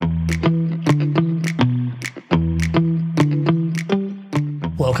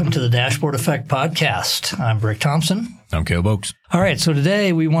Dashboard Effect Podcast. I'm Brick Thompson. I'm Caleb Oakes. All right, so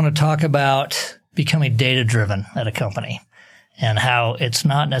today we want to talk about becoming data-driven at a company and how it's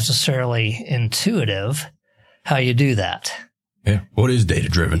not necessarily intuitive how you do that. Yeah. What is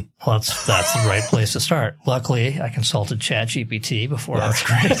data-driven? Well, that's the right place to start. Luckily, I consulted ChatGPT before. That's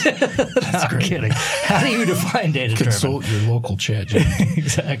great. That's great. Kidding. How do you define data-driven? Consult your local ChatGPT.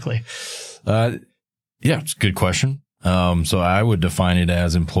 Exactly. Yeah, it's a good question. So I would define it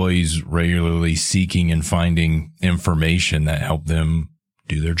as employees regularly seeking and finding information that help them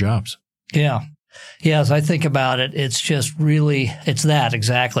do their jobs. Yeah. Yeah, as I think about it, it's just really, it's that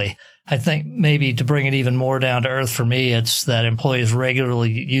exactly. I think maybe to bring it even more down to earth for me, it's that employees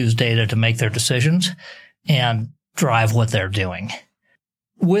regularly use data to make their decisions and drive what they're doing.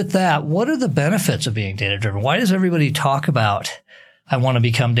 With that, what are the benefits of being data-driven? Why does everybody talk about, I want to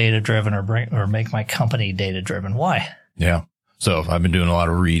become data-driven or make my company data-driven? Why? Yeah. So I've been doing a lot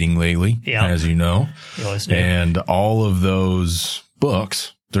of reading lately, as you know. You always do. And all of those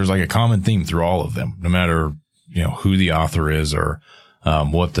books, there's like a common theme through all of them, no matter, who the author is or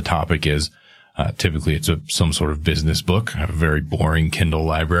what the topic is. Typically it's some sort of business book. I have a very boring Kindle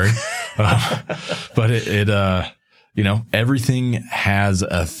library. But everything has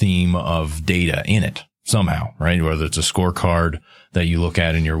a theme of data in it somehow, right? Whether it's a scorecard that you look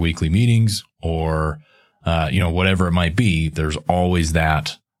at in your weekly meetings or, whatever it might be, there's always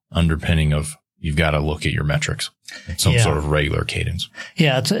that underpinning of you've got to look at your metrics at some sort of regular cadence.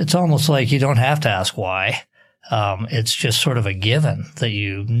 Yeah. It's almost like you don't have to ask why. It's just sort of a given that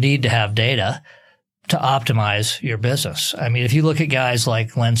you need to have data to optimize your business. I mean, if you look at guys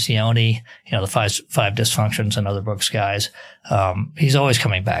like Lencioni, the five dysfunctions and other books guys, he's always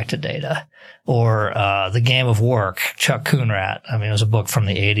coming back to data. Or The Game of Work, Chuck Coonrat. I mean, it was a book from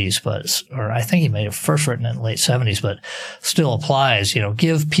the 80s, or I think he may have first written it in the late 70s, but still applies.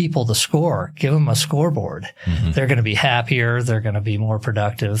 Give people the score, give them a scoreboard. Mm-hmm. They're going to be happier. They're going to be more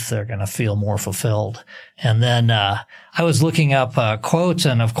productive. They're going to feel more fulfilled. And then, I was looking up, quotes,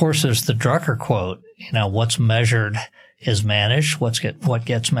 and of course there's the Drucker quote, what's measured is managed. What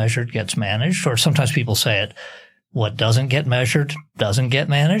gets measured gets managed. Or sometimes people say it, what doesn't get measured doesn't get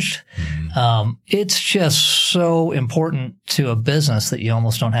managed. Mm-hmm. It's just so important to a business that you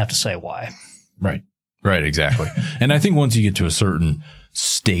almost don't have to say why. Right. Right. Exactly. And I think once you get to a certain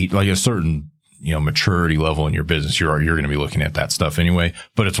state, like a certain, maturity level in your business, you're going to be looking at that stuff anyway,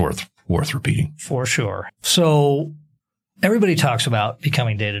 but it's worth repeating. For sure. So everybody talks about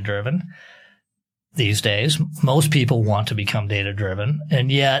becoming data-driven these days. Most people want to become data-driven, and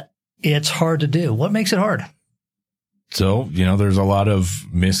yet it's hard to do. What makes it hard? So, there's a lot of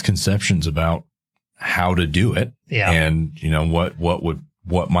misconceptions about how to do it and,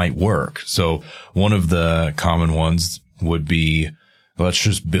 what might work. So one of the common ones would be, let's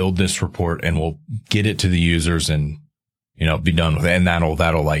just build this report and we'll get it to the users and, be done with it. And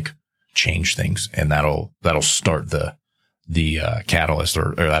that'll like change things and that'll start the catalyst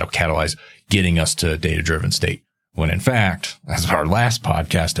or that'll catalyze getting us to a data-driven state. When in fact, as our last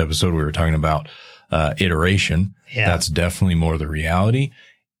podcast episode, we were talking about iteration. Yeah. That's definitely more the reality.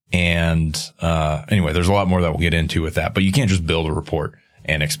 And anyway, there's a lot more that we'll get into with that, but you can't just build a report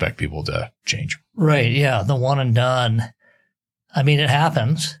and expect people to change. Right. Yeah. The one and done. I mean, it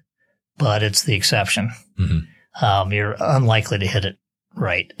happens, but it's the exception. Mm-hmm. You're unlikely to hit it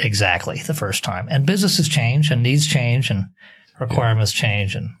right exactly the first time. And businesses change and needs change and requirements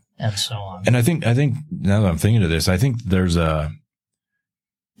change and so on. And I think now that I'm thinking of this, I think there's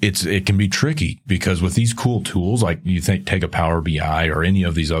it can be tricky because with these cool tools, like you take a Power BI or any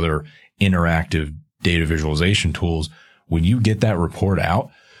of these other interactive data visualization tools, when you get that report out,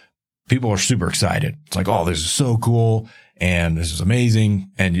 people are super excited. It's like, oh, this is so cool. And this is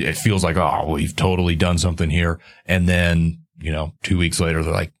amazing. And it feels like, oh, we've totally done something here. And then, 2 weeks later,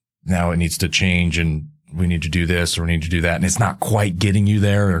 they're like, now it needs to change and we need to do this or we need to do that. And it's not quite getting you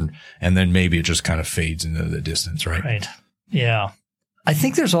there. And then maybe it just kind of fades into the distance, right? Right. Yeah. I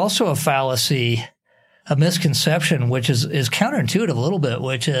think there's also a fallacy, a misconception, which is counterintuitive a little bit,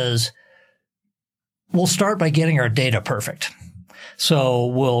 which is we'll start by getting our data perfect. So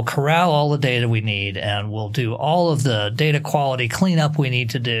we'll corral all the data we need and we'll do all of the data quality cleanup we need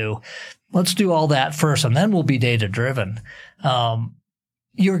to do. Let's do all that first and then we'll be data driven.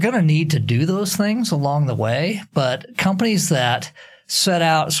 You're going to need to do those things along the way, but companies that set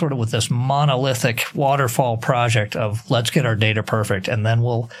out sort of with this monolithic waterfall project of let's get our data perfect and then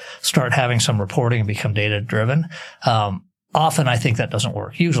we'll start having some reporting and become data driven. often I think that doesn't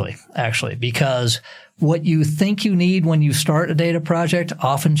work, usually, actually, because what you think you need when you start a data project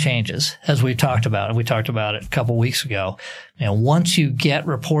often changes, as we talked about. And we talked about it a couple weeks ago. Once you get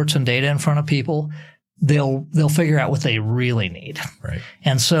reports and data in front of people, they'll figure out what they really need. Right.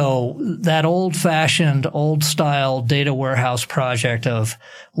 And so that old-fashioned, old-style data warehouse project of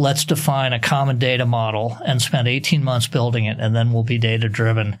let's define a common data model and spend 18 months building it, and then we'll be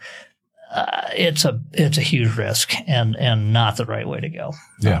data-driven, it's a huge risk and not the right way to go.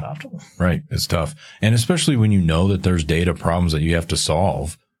 Not optimal. Right. It's tough. And especially when you know that there's data problems that you have to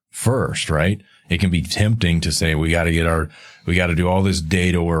solve first, right? It can be tempting to say, we got to do all this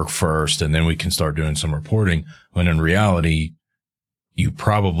data work first, and then we can start doing some reporting. When in reality, you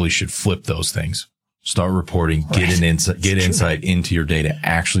probably should flip those things. Start reporting, get insight into your data,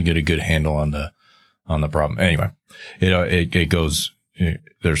 actually get a good handle on the problem. Anyway, it goes.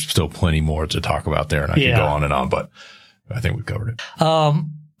 There's still plenty more to talk about there, and I can go on and on, but I think we've covered it.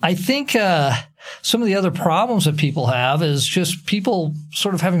 I think some of the other problems that people have is just people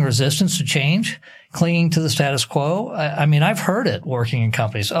sort of having resistance to change, clinging to the status quo. I mean, I've heard it working in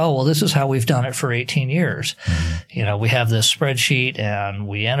companies. Oh, well, this is how we've done it for 18 years. Mm-hmm. We have this spreadsheet and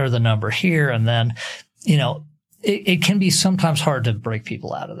we enter the number here, and then, it can be sometimes hard to break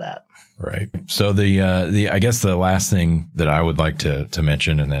people out of that. Right. So I guess the last thing that I would like to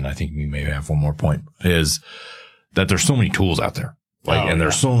mention, and then I think we may have one more point, is that there's so many tools out there.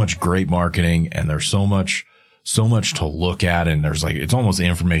 There's so much great marketing, and there's so much to look at. And there's it's almost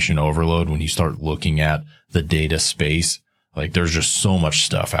information overload when you start looking at the data space. There's just so much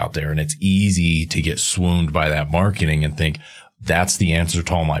stuff out there, and it's easy to get swooned by that marketing and think that's the answer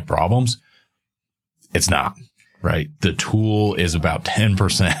to all my problems. It's not. Right. The tool is about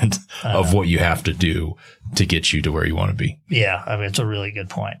 10% of what you have to do to get you to where you want to be. Yeah. I mean, it's a really good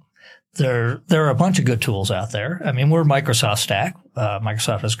point. There are a bunch of good tools out there. I mean, we're Microsoft stack.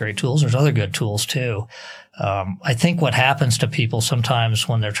 Microsoft has great tools. There's other good tools too. I think what happens to people sometimes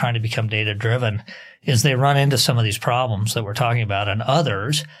when they're trying to become data driven is they run into some of these problems that we're talking about and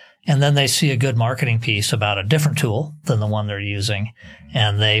others, and then they see a good marketing piece about a different tool than the one they're using,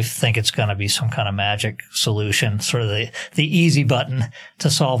 and they think it's going to be some kind of magic solution, sort of the easy button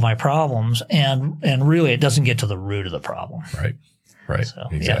to solve my problems. And really it doesn't get to the root of the problem. Right. Right. So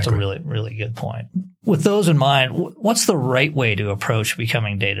exactly. Yeah, it's a really, really good point. With those in mind, what's the right way to approach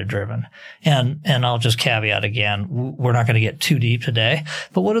becoming data driven? And I'll just caveat again, we're not going to get too deep today,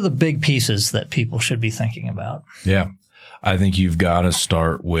 but what are the big pieces that people should be thinking about? Yeah. I think you've got to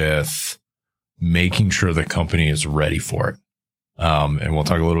start with making sure the company is ready for it. And we'll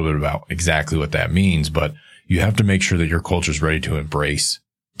talk a little bit about exactly what that means, but you have to make sure that your culture is ready to embrace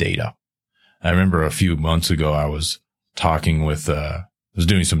data. I remember a few months ago, I was talking with, I was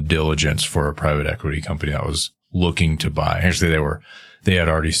doing some diligence for a private equity company that was looking to buy. Actually, they had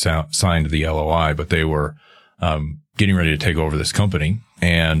already signed the LOI, but they were, getting ready to take over this company.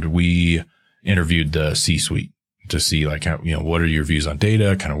 And we interviewed the C-suite to see what are your views on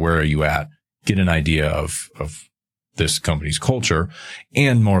data? Kind of where are you at? Get an idea of this company's culture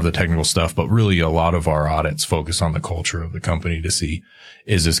and more of the technical stuff. But really a lot of our audits focus on the culture of the company to see,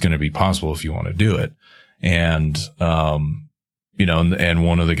 is this going to be possible if you want to do it? And, and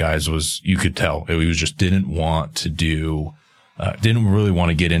one of the guys you could tell he was just didn't really want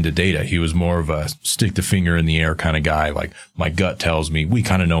to get into data. He was more of a stick the finger in the air kind of guy. My gut tells me we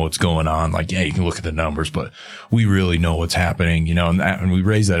kind of know what's going on. Yeah, you can look at the numbers, but we really know what's happening, and we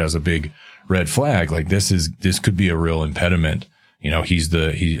raise that as a big red flag. This could be a real impediment. I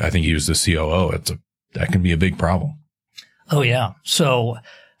think he was the COO. That can be a big problem. Oh yeah. So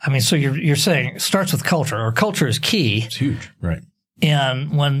you're saying it starts with culture, or culture is key. It's huge. Right.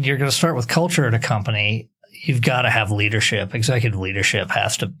 And when you're going to start with culture at a company, you've got to have leadership. Executive leadership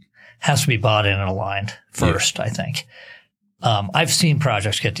has to be bought in and aligned first, yeah. I think. I've seen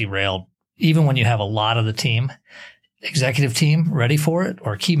projects get derailed even when you have a lot of the team, executive team ready for it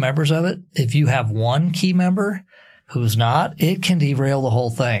or key members of it. If you have one key member who's not, it can derail the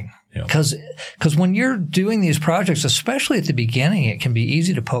whole thing. Because when you're doing these projects, especially at the beginning, it can be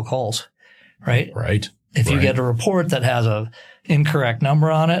easy to poke holes, right? Right. If you get a report that has a incorrect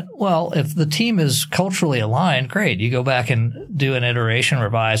number on it, well, if the team is culturally aligned, great. You go back and do an iteration,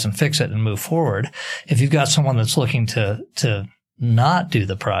 revise, and fix it and move forward. If you've got someone that's looking to not do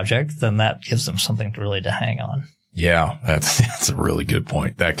the project, then that gives them something really to hang on. Yeah, that's a really good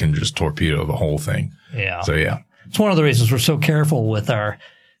point. That can just torpedo the whole thing. Yeah. So yeah. It's one of the reasons we're so careful with our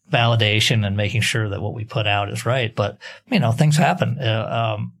validation and making sure that what we put out is right. But, things happen.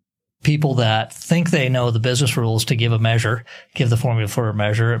 people that think they know the business rules to give the formula for a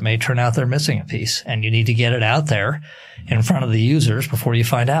measure, it may turn out they're missing a piece, and you need to get it out there in front of the users before you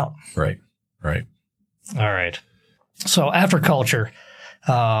find out. Right. Right. All right. So after culture,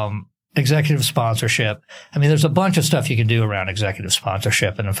 executive sponsorship. I mean, there's a bunch of stuff you can do around executive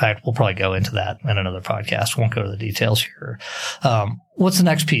sponsorship. And in fact, we'll probably go into that in another podcast. Won't go to the details here. What's the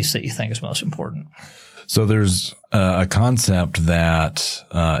next piece that you think is most important? So there's a concept that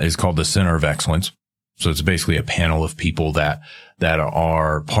is called the Center of Excellence. So it's basically a panel of people that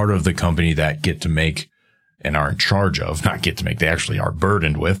are part of the company that get to make and are in charge of, not get to make, they actually are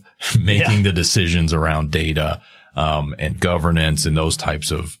burdened with making the decisions around data, and governance and those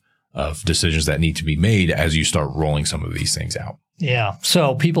types of decisions that need to be made as you start rolling some of these things out. Yeah.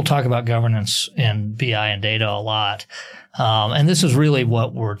 So people talk about governance in BI and data a lot. And this is really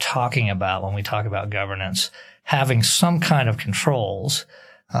what we're talking about when we talk about governance, having some kind of controls,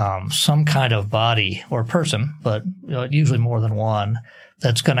 some kind of body or person, but usually more than one,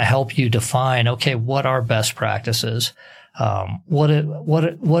 that's going to help you define, okay, what are best practices?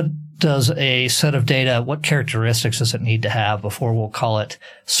 What does a set of data, what characteristics does it need to have before we'll call it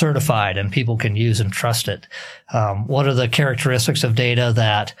certified and people can use and trust it? What are the characteristics of data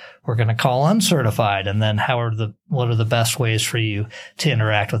that we're going to call uncertified? And then what are the best ways for you to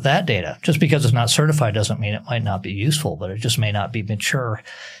interact with that data? Just because it's not certified doesn't mean it might not be useful, but it just may not be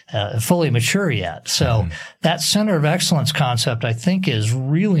fully mature yet. So that center of excellence concept, I think, is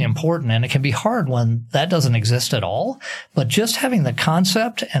really important, and it can be hard when that doesn't exist at all. But just having the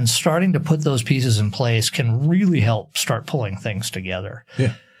concept and starting to put those pieces in place can really help start pulling things together.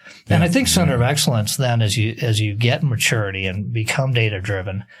 Yeah. And I think center of excellence then, as you get maturity and become data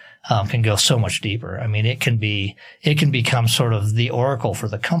driven, can go so much deeper. I mean, it can become sort of the oracle for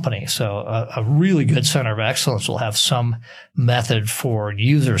the company. So a really good center of excellence will have some method for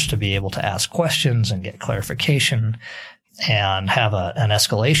users to be able to ask questions and get clarification, and have an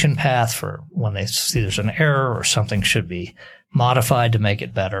escalation path for when they see there's an error or something should be modified to make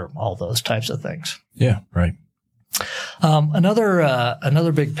it better, all those types of things. Yeah, right.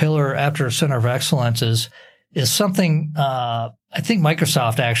 Another big pillar after center of excellence is something, I think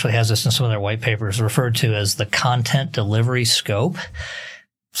Microsoft actually has this in some of their white papers, referred to as the content delivery scope.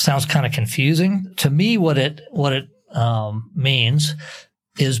 Sounds kind of confusing. To me, what it means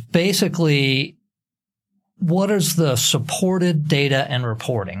is basically what is the supported data and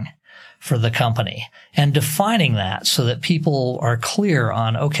reporting for the company, and defining that so that people are clear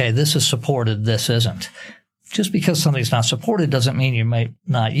on, okay, this is supported, this isn't. Just because something's not supported doesn't mean you might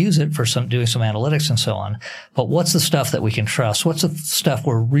not use it for doing some analytics and so on. But what's the stuff that we can trust? What's the stuff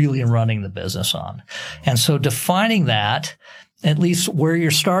we're really running the business on? And so defining that, at least where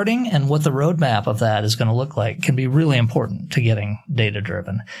you're starting and what the roadmap of that is going to look like, can be really important to getting data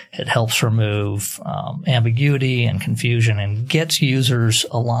driven. It helps remove ambiguity and confusion and gets users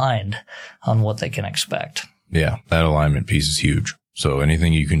aligned on what they can expect. Yeah, that alignment piece is huge. So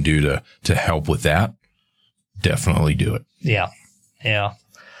anything you can do to help with that, definitely do it. Yeah. Yeah.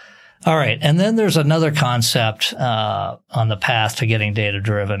 All right. And then there's another concept on the path to getting data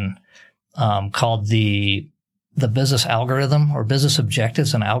driven called the business algorithm, or business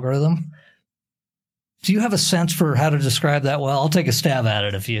objectives and algorithm. Do you have a sense for how to describe that? Well, I'll take a stab at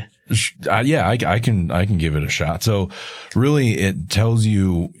it if you. Yeah, I can give it a shot. So really it tells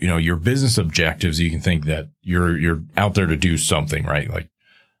you, your business objectives. You can think that you're out there to do something, right? Like,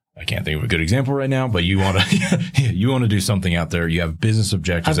 I can't think of a good example right now, but you want to do something out there. You have business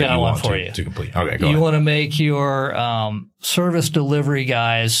objectives that you want to complete. Okay, go ahead. You want to make your service delivery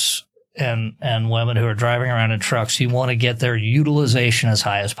guys and women who are driving around in trucks, you want to get their utilization as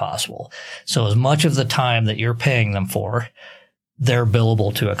high as possible. So as much of the time that you're paying them for, they're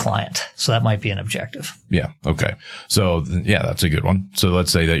billable to a client. So that might be an objective. Yeah. Okay. So yeah, that's a good one. So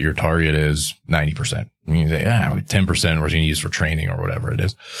let's say that your target is 90%. You say, 10% we're going to use for training or whatever it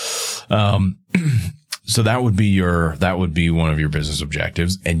is. So that would be one of your business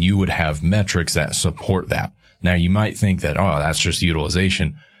objectives, and you would have metrics that support that. Now you might think that, that's just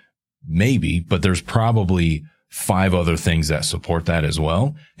utilization. Maybe, but there's probably 5 other things that support that as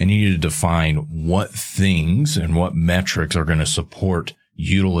well. And you need to define what things and what metrics are going to support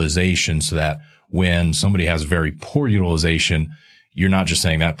utilization, so that when somebody has very poor utilization, you're not just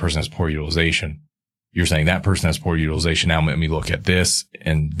saying that person has poor utilization. You're saying that person has poor utilization. Now let me look at this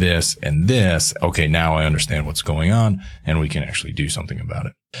and this and this. Okay, now I understand what's going on, and we can actually do something about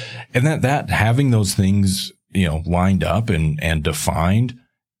it. And that having those things, lined up and defined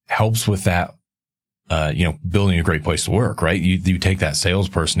helps with that, building a great place to work, right? You take that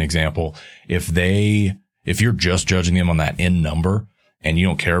salesperson example. If you're just judging them on that end number and you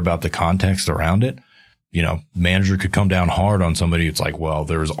don't care about the context around it, manager could come down hard on somebody. It's like, well,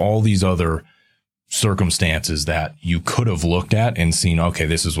 there's all these other circumstances that you could have looked at and seen, okay,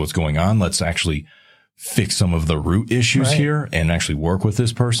 this is what's going on. Let's actually fix some of the root issues here and actually work with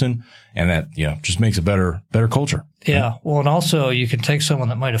this person. And that, just makes a better culture. Yeah. Well, and also you can take someone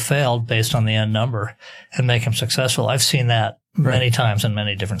that might have failed based on the end number and make them successful. I've seen that many times in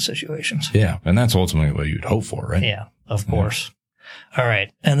many different situations. Yeah. And that's ultimately what you'd hope for, right? Yeah, of course. All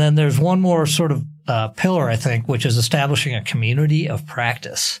right. And then there's one more sort of pillar, I think, which is establishing a community of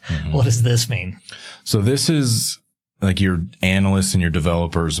practice. Mm-hmm. What does this mean? So this is like your analysts and your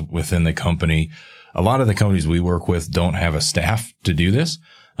developers within the company. A lot of the companies we work with don't have a staff to do this.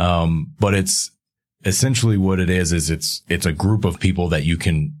 But it's essentially what it is it's a group of people that you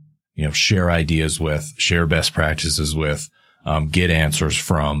can, share ideas with, share best practices with, get answers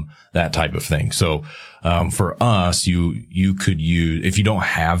from, that type of thing. So, for us, you could use, if you don't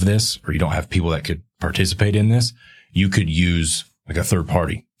have this or you don't have people that could participate in this, you could use like a third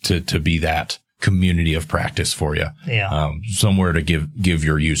party to be that community of practice for you. Yeah. Somewhere to give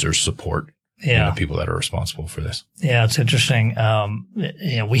your users support. Yeah. People that are responsible for this. Yeah, it's interesting.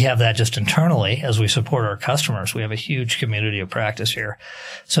 We have that just internally as we support our customers. We have a huge community of practice here.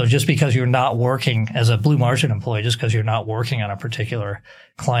 So just because you're not working as a Blue Margin employee, just because you're not working on a particular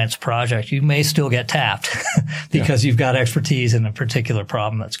client's project, you may still get tapped because you've got expertise in a particular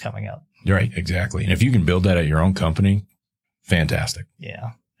problem that's coming up. Right. Exactly. And if you can build that at your own company, fantastic.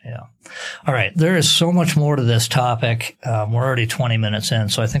 Yeah. Yeah. All right. There is so much more to this topic. We're already 20 minutes in,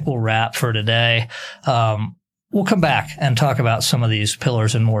 so I think we'll wrap for today. We'll come back and talk about some of these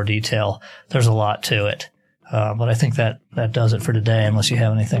pillars in more detail. There's a lot to it. But I think that does it for today, unless you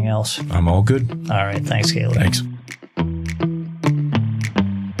have anything else. I'm all good. All right. Thanks, Caleb. Thanks.